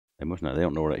They must not. They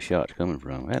don't know where that shot's coming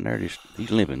from. That there, he's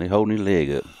limping. He's holding his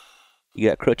leg up. He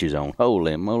got crutches on.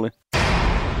 Holy moly!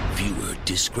 Viewer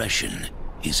discretion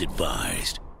is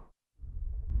advised.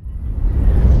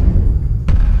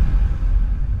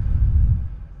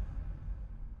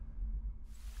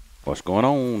 What's going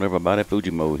on, everybody?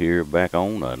 Fujimo here, back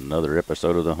on another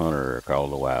episode of The Hunter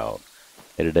called The Wild.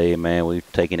 Hey, today, man,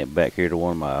 we've taken it back here to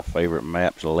one of my favorite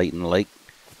maps, Layton Lake.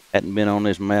 Hadn't been on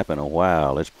this map in a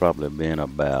while. It's probably been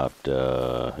about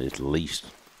at least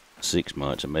 6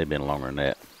 months. It may have been longer than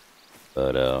that.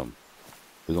 But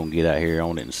we're going to get out here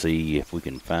on it and see if we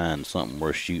can find something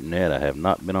worth shooting at. I have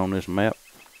not been on this map.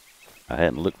 I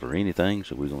hadn't looked for anything,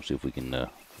 so we're going to see if we can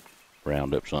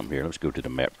round up something here. Let's go to the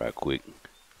map right quick.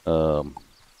 Over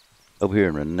here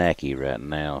in Renaki right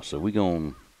now, so we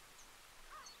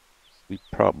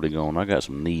probably gonna, I got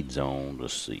some need zones.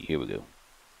 Let's see, here we go.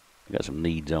 I got some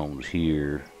need zones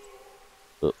here,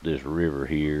 up this river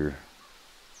here,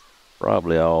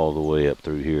 probably all the way up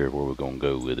through here where we're gonna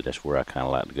go with it. That's where I kind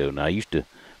of like to go. Now,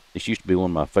 this used to be one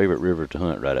of my favorite rivers to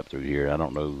hunt, right up through here. I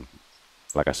don't know,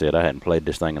 like I said, I hadn't played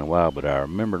this thing in a while, but I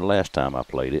remember the last time I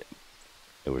played it,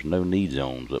 there was no need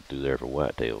zones up through there for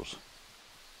whitetails.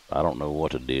 I don't know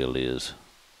what the deal is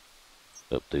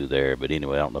up through there, but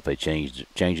anyway, I don't know if they changed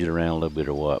it around a little bit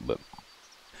or what, but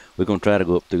we're going to try to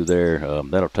go up through there.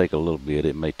 That'll take a little bit.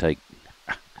 It may take,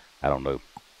 I don't know,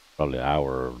 probably an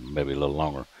hour or maybe a little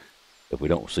longer. If we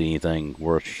don't see anything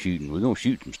worth shooting, we're going to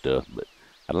shoot some stuff, but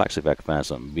I'd like to see if I can find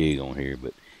something big on here.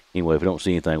 But anyway, if we don't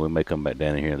see anything, we may come back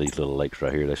down in here. These little lakes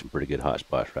right here, there's some pretty good hot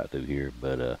spots right through here,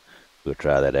 but we'll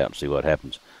try that out and see what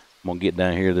happens. I'm going to get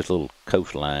down here, this little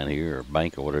coastline here, or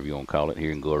bank, or whatever you want to call it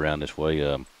here, and go around this way.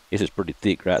 This is pretty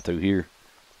thick right through here.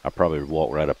 I'll probably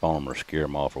walk right up on them or scare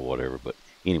them off or whatever. But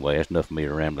anyway, that's enough of me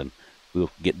rambling.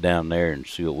 We'll get down there and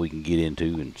see what we can get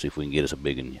into and see if we can get us a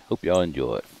big one. Hope y'all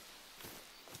enjoy it.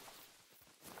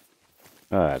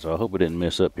 Alright, so I hope I didn't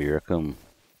mess up here.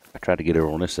 I tried to get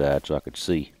over on this side so I could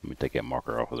see. Let me take that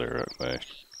marker off of there real fast.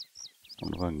 I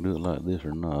don't know if I can do it like this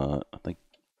or not. I think,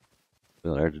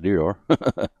 well, there's the deer are.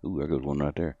 Ooh, there goes one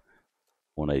right there.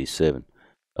 187.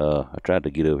 I tried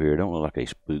to get over here. It don't look like they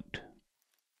spooked.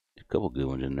 There's a couple good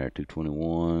ones in there.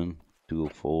 221,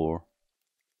 204,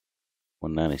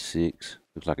 196.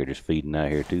 Looks like they're just feeding out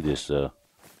here to this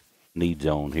need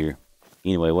zone here.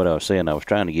 Anyway, what I was saying, I was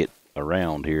trying to get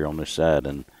around here on this side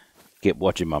and kept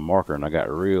watching my marker, and I got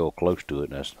real close to it,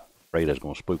 and I was afraid I was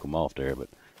going to spook them off there, but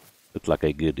looks like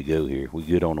they're good to go here. We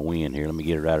good on the wind here. Let me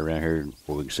get it right around here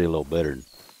where we can see a little better. And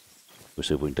we'll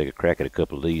see if we can take a crack at a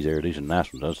couple of these there. These are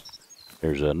nice ones.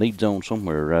 There's a need zone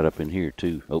somewhere right up in here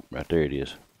too. Oh, right there it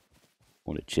is.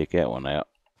 Want to check that one out.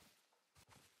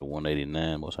 The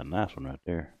 189. What's a nice one right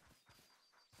there?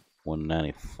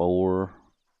 194.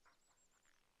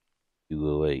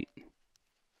 208.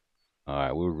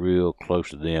 Alright, we're real close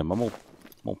to them. I'm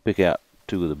gonna pick out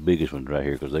two of the biggest ones right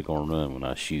here because they're gonna run when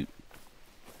I shoot.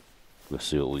 Let's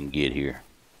see what we can get here.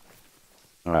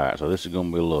 Alright, so this is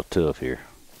going to be a little tough here.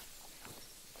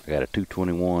 I got a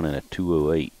 221 and a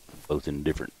 208, both in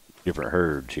different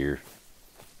herds here.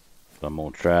 So I'm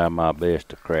going to try my best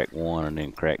to crack one and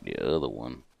then crack the other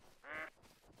one.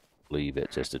 I believe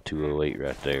that's just a 208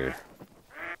 right there.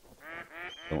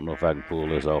 Don't know if I can pull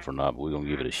this off or not, but we're going to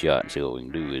give it a shot and see what we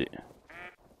can do with it.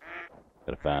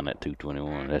 Got to find that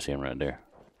 221. That's him right there.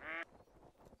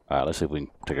 Alright, let's see if we can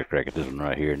take a crack at this one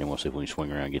right here, and then we'll see if we can swing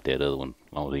around and get that other one,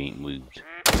 as long as he ain't moved.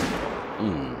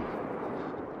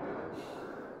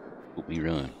 Hope he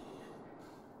run.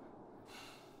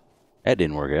 That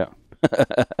didn't work out.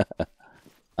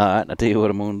 Alright, I tell you what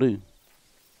I'm going to do.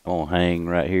 I'm going to hang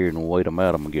right here and wait them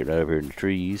out. I'm going to get right over here in the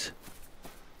trees.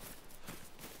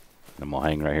 I'm going to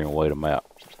hang right here and wait them out.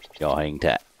 Y'all hang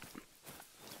tight.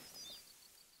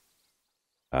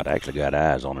 I'd actually got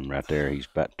eyes on him right there. He's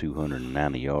about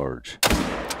 290 yards.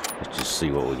 Let's just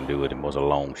see what we can do with him. It was a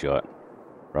long shot.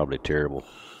 Probably terrible.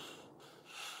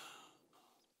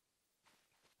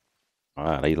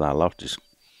 Alright, Eli lost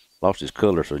his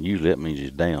color, so usually that means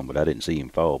he's down, but I didn't see him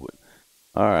fall. But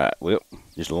alright, well,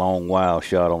 just a long wild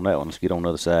shot on that one. Let's get on the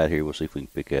other side here. We'll see if we can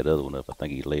pick that other one up. I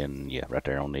think he's laying, yeah, right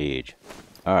there on the edge.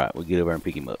 Alright, we'll get over and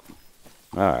pick him up.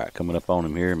 Alright, coming up on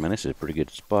him here. Man, this is a pretty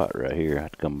good spot right here. I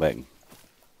have to come back and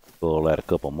pull out a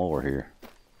couple more here.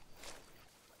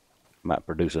 Might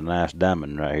produce a nice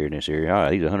diamond right here in this area.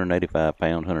 Alright, he's 185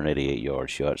 pounds, 188 yard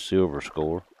shot, silver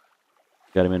score.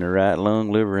 Got him in the right lung,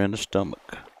 liver, and the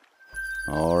stomach.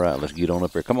 Alright, let's get on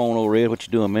up there. Come on, old Red, what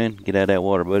you doing, man? Get out of that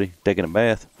water, buddy. Taking a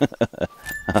bath?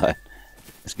 Alright,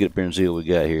 let's get up here and see what we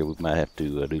got here. We might have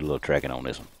to do a little tracking on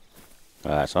this one.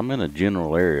 Alright, so I'm in a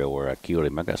general area where I killed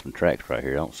him. I got some tracks right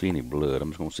here. I don't see any blood. I'm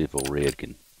just gonna see if old Red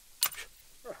can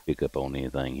pick up on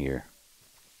anything here.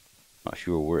 Not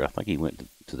sure where. I think he went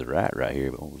to the right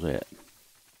here, but what was that?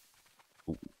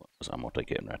 Ooh, so I'm gonna take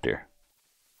that one right there.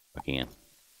 If I can.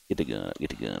 Get the gun up, get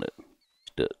the gun up.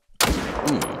 Stuck.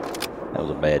 That was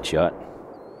a bad shot.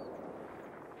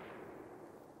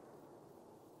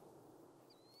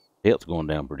 Health's going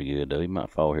down pretty good though. He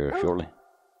might fall here shortly.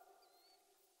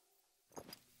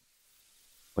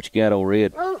 What you got, old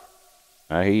Red?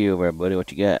 I hear you over there, buddy.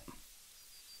 What you got?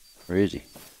 Where is he?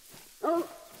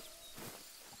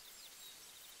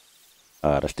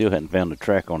 I still hadn't found the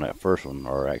track on that first one,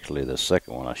 or actually the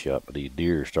second one I shot, but these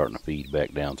deer are starting to feed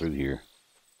back down through here.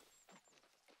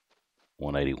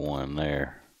 181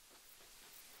 there.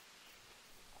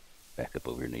 Back up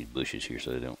over here in these bushes here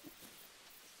so they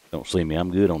don't see me.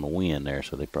 I'm good on the wind there,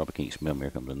 so they probably can't smell me.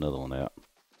 Here comes another one out.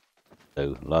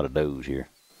 So a lot of does here.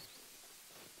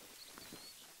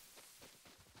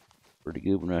 Pretty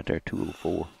good one right there,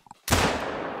 204.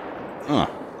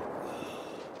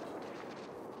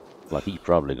 Like he's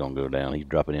probably gonna go down. He's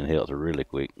dropping in health really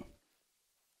quick.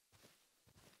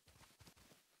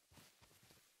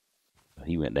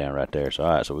 He went down right there. So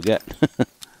alright, so we got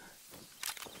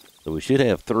so we should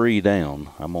have 3 down.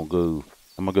 I'm gonna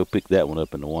go pick that one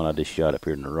up, and the one I just shot up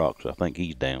here in the rocks. I think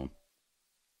he's down.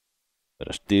 But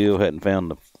I still hadn't found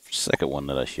the second one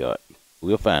that I shot.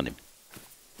 We'll find him.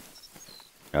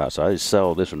 Alright, so I just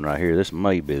saw this one right here. This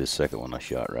may be the second one I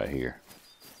shot right here.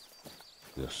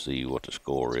 We'll see what the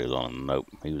score is on him. Nope,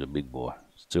 he was a big boy.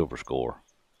 Silver score.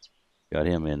 Got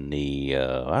him in the,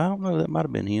 I don't know, that might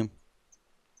have been him.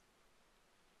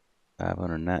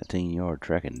 519 yard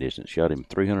tracking distance. Shot him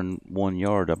 301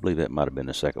 yards. I believe that might have been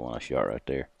the second one I shot right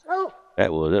there.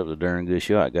 That was a darn good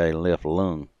shot. Got him left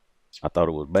lung. I thought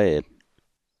it was bad.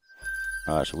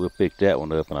 Alright, so we'll pick that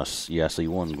one up, and I see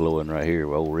one glowing right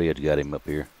here. Old Red's got him up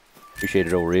here. Appreciate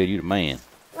it, old Red. You the man.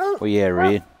 Where you at,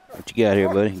 Red? What you got here,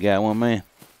 buddy? You got one, man?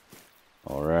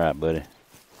 Alright, buddy.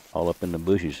 All up in the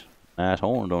bushes. Nice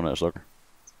horns on that sucker.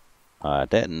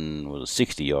 Alright, that one was a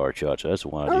 60 yard shot, so that's the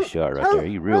one I just shot right there.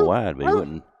 He's real wide, but he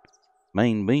wasn't.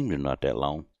 Main beams are not that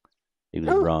long. He was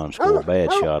a bronze score.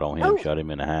 Bad shot on him. Shot him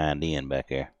in the hind end back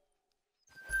there.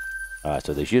 Alright,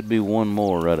 so there should be one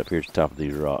more right up here at the top of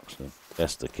these rocks. So if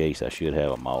that's the case, I should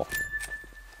have them all.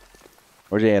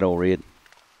 Where's he at, old Red?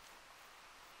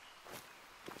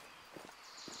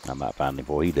 I might find him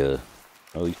before he does.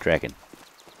 Oh, he's tracking.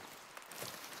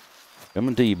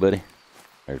 Coming to you, buddy.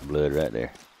 There's blood right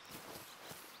there.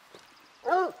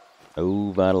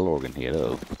 Oh, vital organ hit.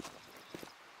 Uh-oh.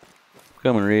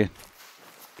 Coming, Red.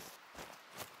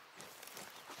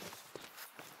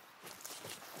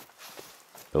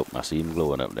 Oh, I see him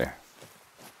glowing up there.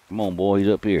 Come on, boy. He's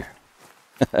up here.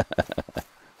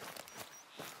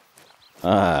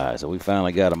 Alright, so we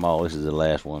finally got them all. This is the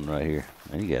last one right here.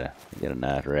 And you got a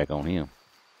nice rack on him.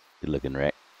 Good looking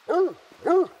rack.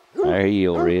 There he is,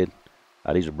 old Red.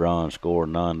 He's a bronze score,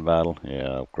 non-vital.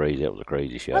 Yeah, crazy. That was a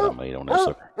crazy shot I made on that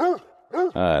sucker.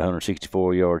 Alright,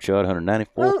 164 yard shot,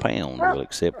 194 pounds. We'll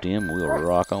accept him. We'll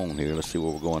rock on here. Let's see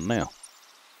where we're going now.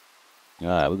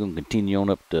 Alright, we're going to continue on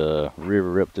up the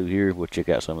river up through here. We'll check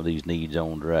out some of these need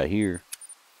zones right here.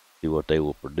 See what they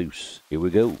will produce. Here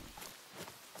we go.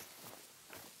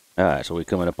 Alright, so we're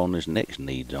coming up on this next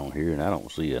need zone here, and I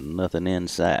don't see nothing in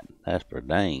sight. That's for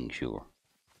dang sure.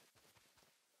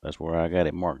 That's where I got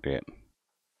it marked at.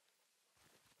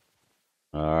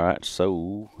 Alright,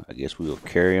 so I guess we'll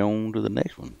carry on to the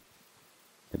next one.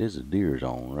 It is a deer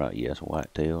zone, right? Yes, a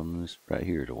whitetail, and this right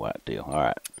here is a whitetail.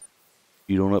 Alright.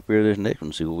 Shoot on up here to this next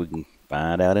one, see what we can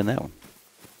find out in that one.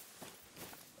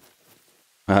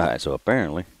 Alright, so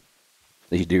apparently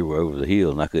these deer were over the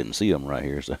hill and I couldn't see them right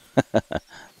here, so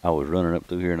I was running up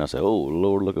through here and I said, oh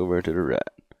Lord, look over to the right.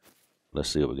 Let's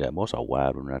see what we got. What's a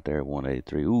wide one right there?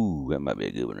 183. Ooh, that might be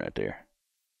a good one right there.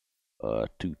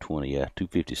 220, yeah,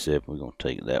 257. We're gonna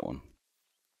take that one.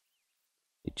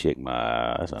 Let me check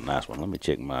my. That's a nice one. Let me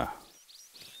check my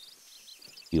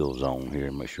kill zone here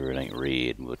and make sure it ain't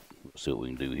red. We'll see what we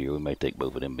can do here. We may take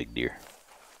both of them big deer.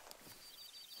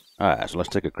 All right, so let's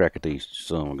take a crack at these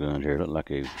son of guns here. Look like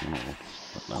a.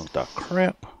 What the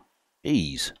crap?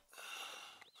 Jeez.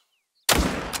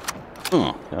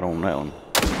 Got on that one.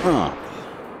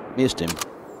 Missed him.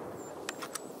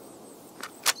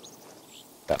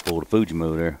 Got pulled a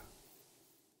Fujimo there.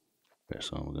 That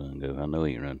son of a gun go. I know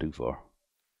he ain't run too far.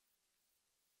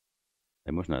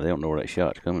 They must not. They don't know where that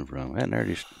shot's coming from. That there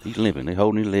just. He's limping. He's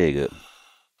holding his leg up.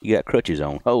 He got crutches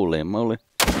on. Holy moly!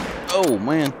 Oh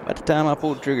man! By the time I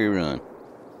pulled the trigger, he run.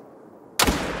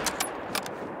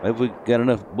 If we got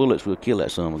enough bullets, we'll kill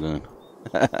that son of a gun.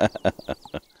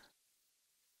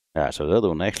 Alright, so the other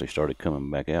one actually started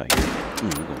coming back out here. We're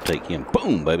going to take him.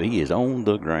 Boom, baby. He is on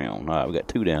the ground. Alright, we got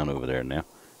 2 down over there now.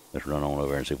 Let's run on over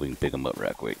there and see if we can pick them up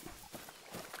right quick.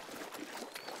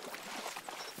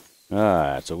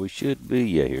 Alright, so we should be...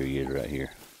 Yeah, here he is right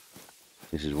here.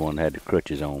 This is one that had the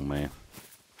crutches on, man.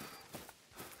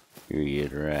 Here he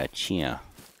is right here.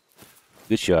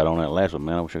 Good shot on that last one,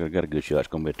 man. I wish I could have got a good shot. It's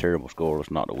going to be a terrible score.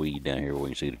 Let's knock the weed down here where we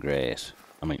can see the grass.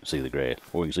 I mean, see the grass.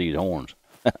 Where we can see his horns.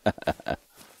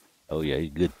 Oh, yeah, he's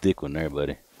a good thick one there,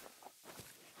 buddy.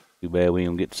 Too bad we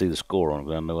don't get to see the score on it,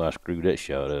 because I know I screwed that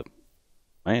shot up.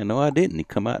 Man, no, I didn't. He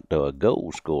come out to a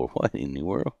gold score. What in the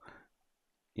world?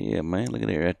 Yeah, man, look at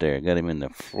that right there. Got him in the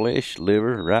flesh,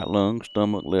 liver, right lung,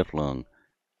 stomach, left lung.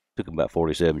 Took about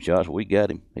 47 shots. We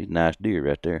got him. He's a nice deer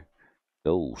right there.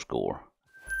 Gold score.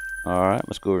 All right,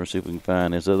 let's go over and see if we can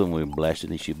find this other one. We blasted.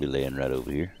 He should be laying right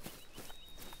over here.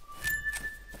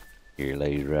 Here he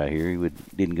lays right here. He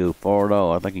didn't go far at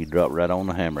all. I think he dropped right on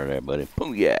the hammer there, buddy.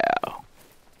 Boom, yeah. All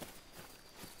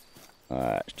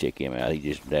right, let's check him out. He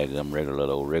just daggum regular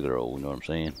old, you know what I'm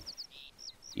saying?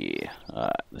 Yeah. All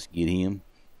right, let's get him.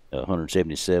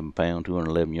 177 pound,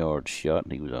 211 yards shot,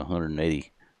 and he was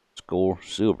 180 score,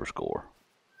 silver score.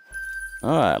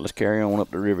 All right, let's carry on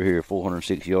up the river here,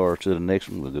 406 yards to the next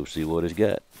one. We'll go see what it's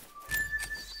got.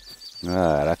 All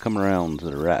right, I come around to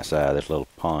the right side of this little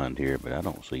pond here, but I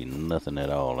don't see nothing at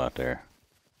all out there.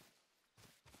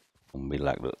 Gonna be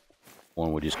like the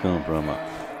one we just come from.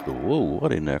 Whoa,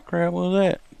 what in the crap was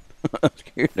that?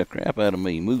 Scared the crap out of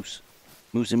me.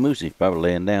 Moosey, probably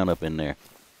laying down up in there.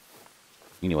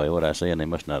 Anyway, what I saying, they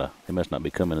must not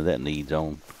be coming to that need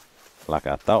zone like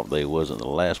I thought they wasn't the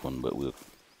last one, but we'll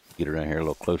get around here a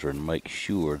little closer and make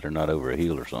sure they're not over a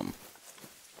hill or something.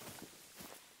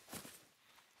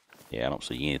 Yeah, I don't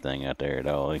see anything out there at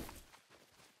all.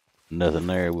 Nothing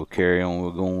there. We'll carry on.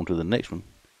 We'll go on to the next one,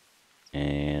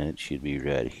 and it should be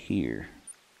right here.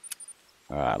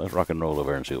 All right, let's rock and roll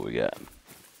over and see what we got.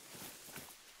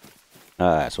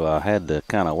 All right, so I had to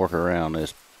kind of work around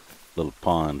this little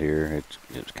pond here.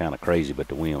 It's kind of crazy, but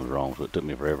the wind was wrong, so it took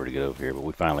me forever to get over here. But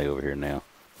we're finally over here now.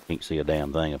 Can't see a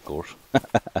damn thing, of course.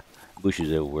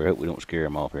 Bushes everywhere. Hope we don't scare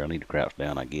them off here. I need to crouch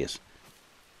down, I guess.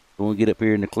 When we get up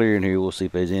here in the clearing here, we'll see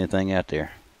if there's anything out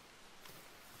there.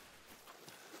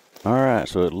 All right,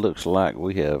 so it looks like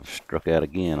we have struck out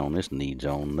again on this need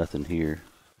zone. Nothing here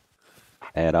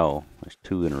at all. That's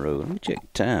 2 in a row. Let me check the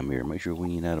time here. Make sure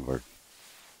we ain't out of our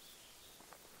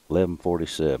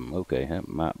 11:47. Okay, that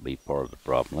might be part of the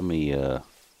problem. Let me, if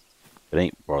it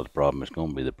ain't part of the problem, it's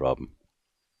gonna be the problem.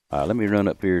 All right, let me run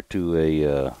up here to a,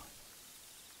 let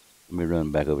me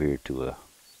run back over here to a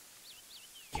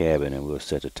cabin, and we'll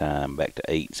set the time back to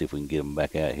 8 and see if we can get them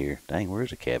back out here. Dang,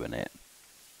 where's the cabin at?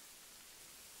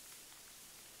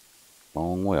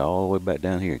 Long way, all the way back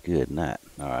down here. Good night.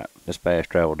 All right, let's fast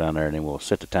travel down there, and then we'll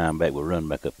set the time back. We'll run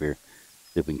back up here,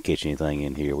 see if we can catch anything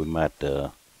in here. We might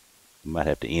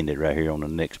have to end it right here on the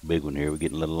next big one here. We're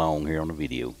getting a little long here on the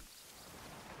video.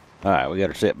 All right, we got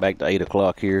her set back to 8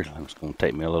 o'clock here. It's going to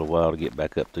take me a little while to get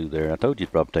back up through there. I told you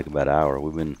it'd probably take about an hour.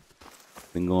 We've been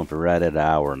going for right at an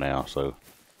hour now, so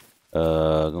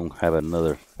gonna have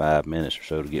another 5 minutes or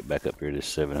so to get back up here to this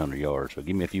 700 yards. So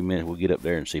give me a few minutes. We'll get up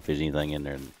there and see if there's anything in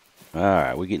there. All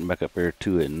right, we're getting back up here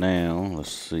to it now.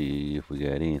 Let's see if we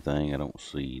got anything. I don't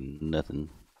see nothing.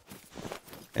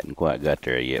 Hadn't quite got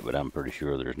there yet, but I'm pretty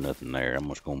sure there's nothing there. I'm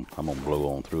gonna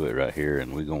blow on through it right here,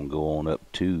 and we're gonna go on up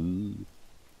to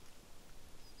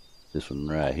this one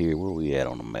right here. Where we at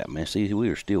on the map, man? See, we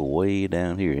are still way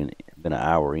down here, and it's been an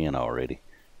hour in already.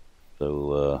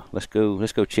 So let's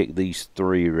go check these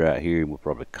 3 right here. We'll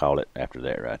probably call it after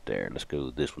that right there. Let's go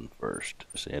with this one first.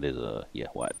 See, that is a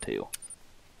whitetail.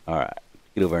 All right,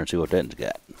 get over and see what that one's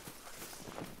got.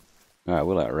 All right,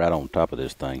 we're like right on top of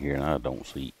this thing here, and I don't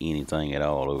see anything at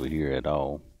all over here at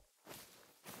all.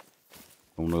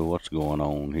 Don't know what's going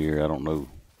on here. I don't know.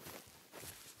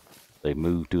 They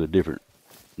moved to a different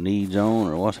need zone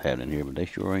or what's happening here, but they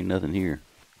sure ain't nothing here.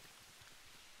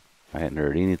 I hadn't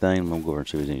heard anything. I'm gonna go over and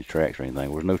see if there's any tracks or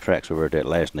anything. There's no tracks over at that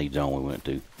last need zone we went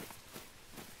to.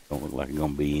 Don't look like it's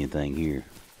gonna be anything here.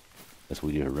 Unless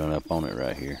we just run up on it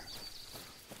right here.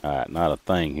 All right, not a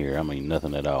thing here. I mean,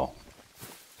 nothing at all.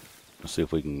 Let's see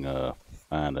if we can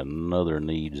find another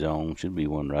need zone. Should be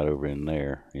one right over in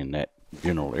there, in that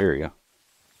general area.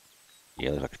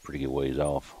 Yeah, looks like it's pretty good ways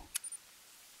off.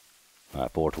 All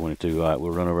right, 422. All right,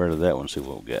 we'll run over to that one and see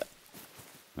what we got.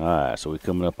 All right, so we're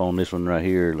coming up on this one right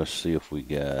here. Let's see if we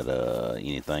got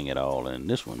anything at all in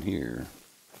this one here.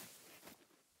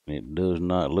 It does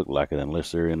not look like it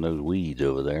unless they're in those weeds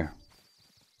over there.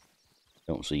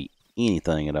 Don't see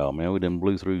anything at all, man. We done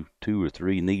blew through 2 or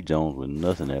 3 need zones with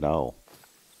nothing at all.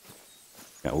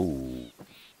 Oh,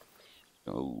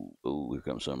 here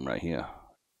comes something right here.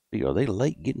 Hey, are they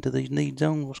late getting to these need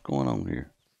zones? What's going on here?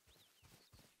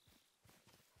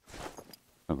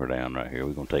 Hunker down right here.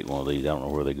 We're gonna take one of these. I don't know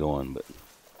where they're going, but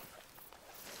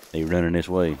they running this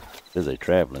way. Says they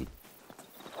traveling.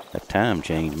 That time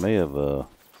change may have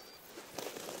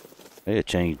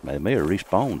changed. They may have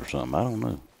respawned or something. I don't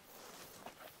know.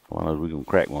 Well, we're gonna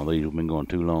crack one of these. We've been going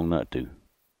too long not to.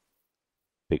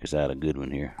 Pick us out a good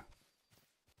one here.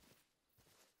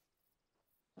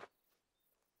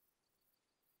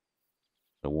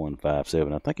 The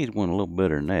 157. I think he's won a little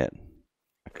better than that.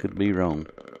 I could be wrong.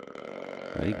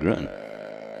 He's grunting.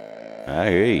 I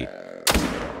hear you.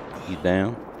 He's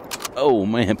down. Oh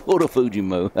man, pulled a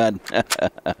Fujimo.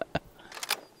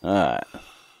 Alright.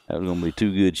 That was gonna be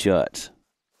 2 good shots.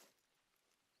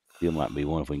 Still might be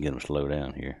one if we can get him to slow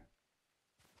down here.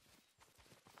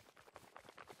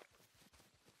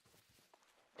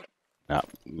 Nah,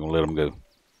 I'm gonna let him go.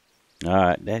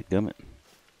 Alright, dadgummit.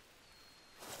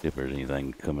 See if there's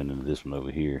anything coming into this one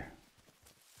over here.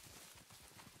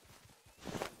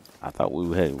 I thought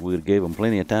we'd gave them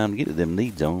plenty of time to get to them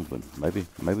need zones, but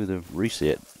maybe the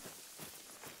reset.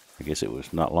 I guess it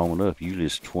was not long enough. Usually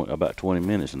it's about 20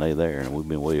 minutes and they there, and we've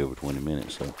been way over 20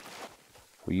 minutes. So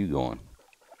where you going?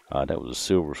 That was a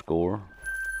silver score.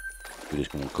 We're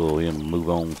just gonna call him and move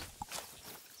on.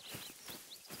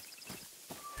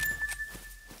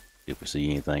 If we see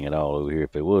anything at all over here.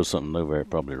 If there was something over there, it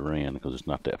probably ran because it's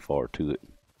not that far to it.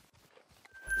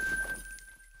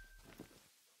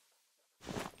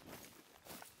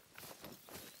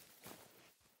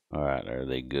 Alright, there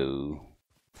they go.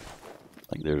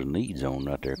 I think there's a need zone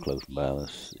right there close by.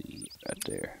 Let's see, right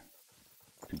there.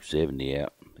 270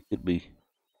 out. It could be.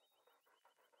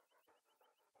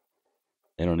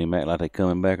 They don't even act like they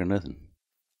coming back or nothing.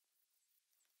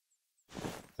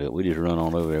 But we just run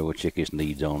on over there. We'll check this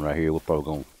need zone right here. We're probably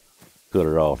gonna cut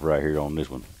her off right here on this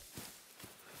one.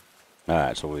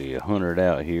 Alright, so we 100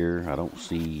 out here. I don't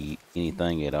see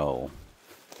anything at all.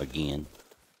 Again.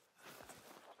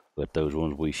 But those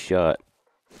ones we shot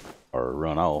or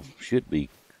run off should be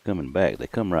coming back. They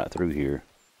come right through here.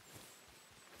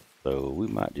 So we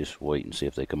might just wait and see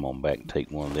if they come on back and take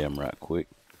one of them right quick.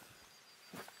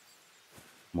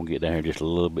 I'm gonna get down here just a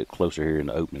little bit closer here in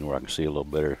the opening where I can see a little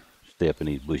better step in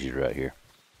these bushes right here.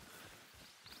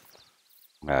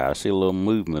 I see a little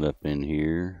movement up in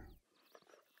here.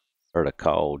 Heard a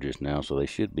call just now, so they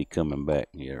should be coming back.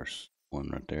 Yeah, there's one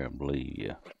right there, I believe.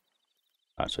 Yeah.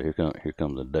 All right, so here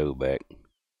comes the doe back.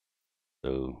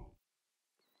 So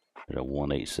there's a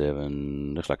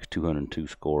 187. Looks like a 202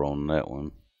 score on that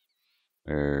one.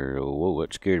 There. Whoa,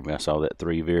 that scared me. I saw that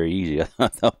 3 very easy. I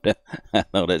thought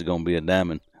that's gonna be a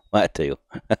diamond whitetail.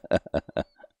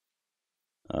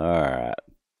 All right.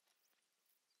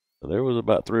 So there was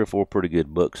about 3 or 4 pretty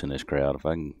good bucks in this crowd. If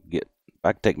I can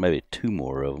take maybe 2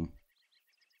 more of them.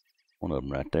 One of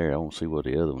them right there. I won't see what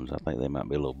the other ones. I think they might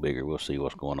be a little bigger. We'll see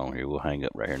what's going on here. We'll hang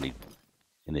up right here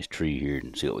in this tree here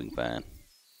and see what we can find.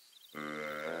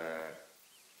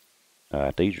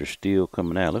 Alright, these are still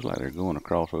coming out. Looks like they're going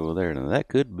across over there. Now that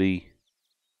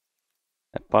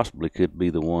possibly could be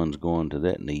the ones going to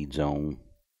that need zone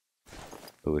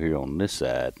over here on this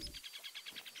side.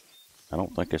 I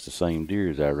don't think that's the same deer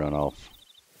as I run off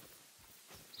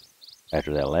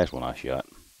after that last one I shot.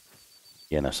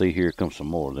 Yeah, now see, here comes some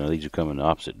more. Now these are coming the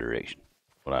opposite direction.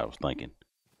 What I was thinking.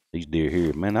 These deer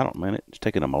here, man, it's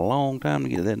taking them a long time to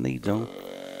get to that need zone.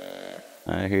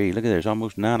 I hear you. Look at there. It's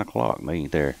almost 9 o'clock and they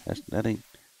ain't there. That's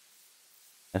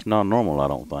not normal, I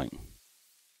don't think.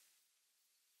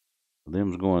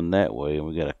 Them's going that way, and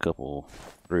we got a couple,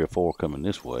 3 or 4 coming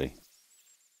this way.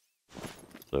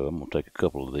 So I'm gonna take a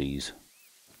couple of these.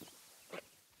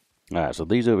 Alright, so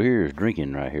these over here is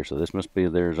drinking right here, so this must be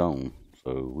their zone.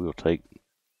 So we'll take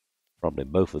probably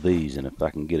both of these, and if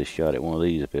I can get a shot at one of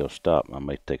these, if he'll stop, I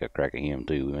may take a crack at him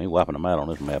too. We ain't wiping them out on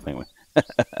this map, ain't we?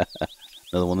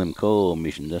 Another one of them coal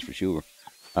missions, that's for sure.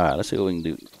 Alright, let's see what we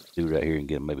can do right here and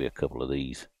get maybe a couple of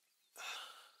these.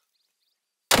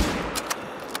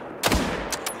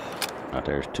 Alright,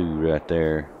 there's 2 right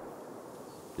there.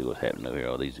 See what's happening over here.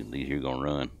 Oh, these here gonna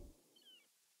run.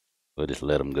 We'll just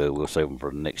let them go. We'll save them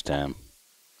for the next time.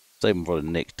 Save them for the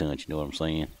next hunt, you know what I'm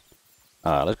saying?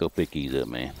 Alright, let's go pick these up,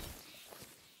 man.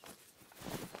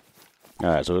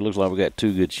 Alright, so it looks like we got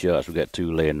 2 good shots. We got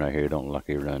 2 laying right here. Don't look like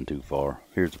they run too far.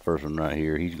 Here's the first one right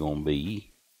here. He's gonna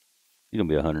be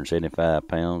 175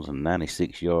 pounds and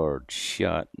 96 yard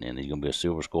shot, and he's gonna be a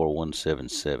silver score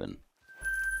 177.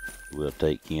 We'll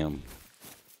take him.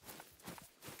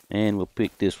 And we'll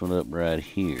pick this one up right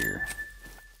here.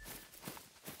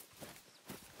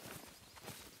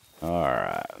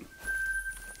 Alright.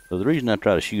 So the reason I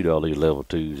try to shoot all these level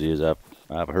 2s is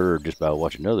I've heard just by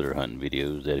watching other hunting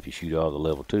videos that if you shoot all the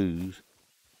level 2s,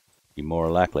 you're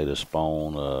more likely to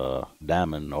spawn a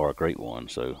diamond or a great one.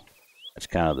 So that's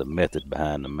kind of the method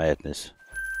behind the madness.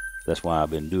 That's why I've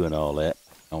been doing all that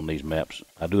on these maps.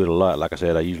 I do it a lot. Like I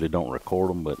said, I usually don't record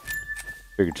them, but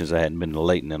figured since I hadn't been to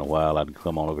Layton in a while, I'd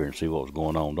come on over here and see what was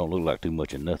going on. Don't look like too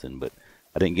much of nothing, but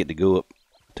I didn't get to go up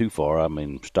too far. I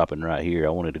mean, stopping right here.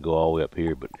 I wanted to go all the way up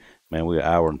here, but man, we're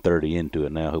 1:30 into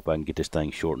it now. Hope I can get this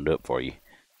thing shortened up for you.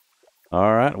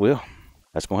 All right, well,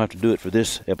 that's going to have to do it for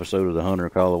this episode of the Hunter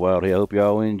Call the Wild. Hey, I hope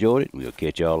y'all enjoyed it. We'll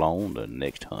catch y'all on the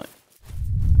next hunt.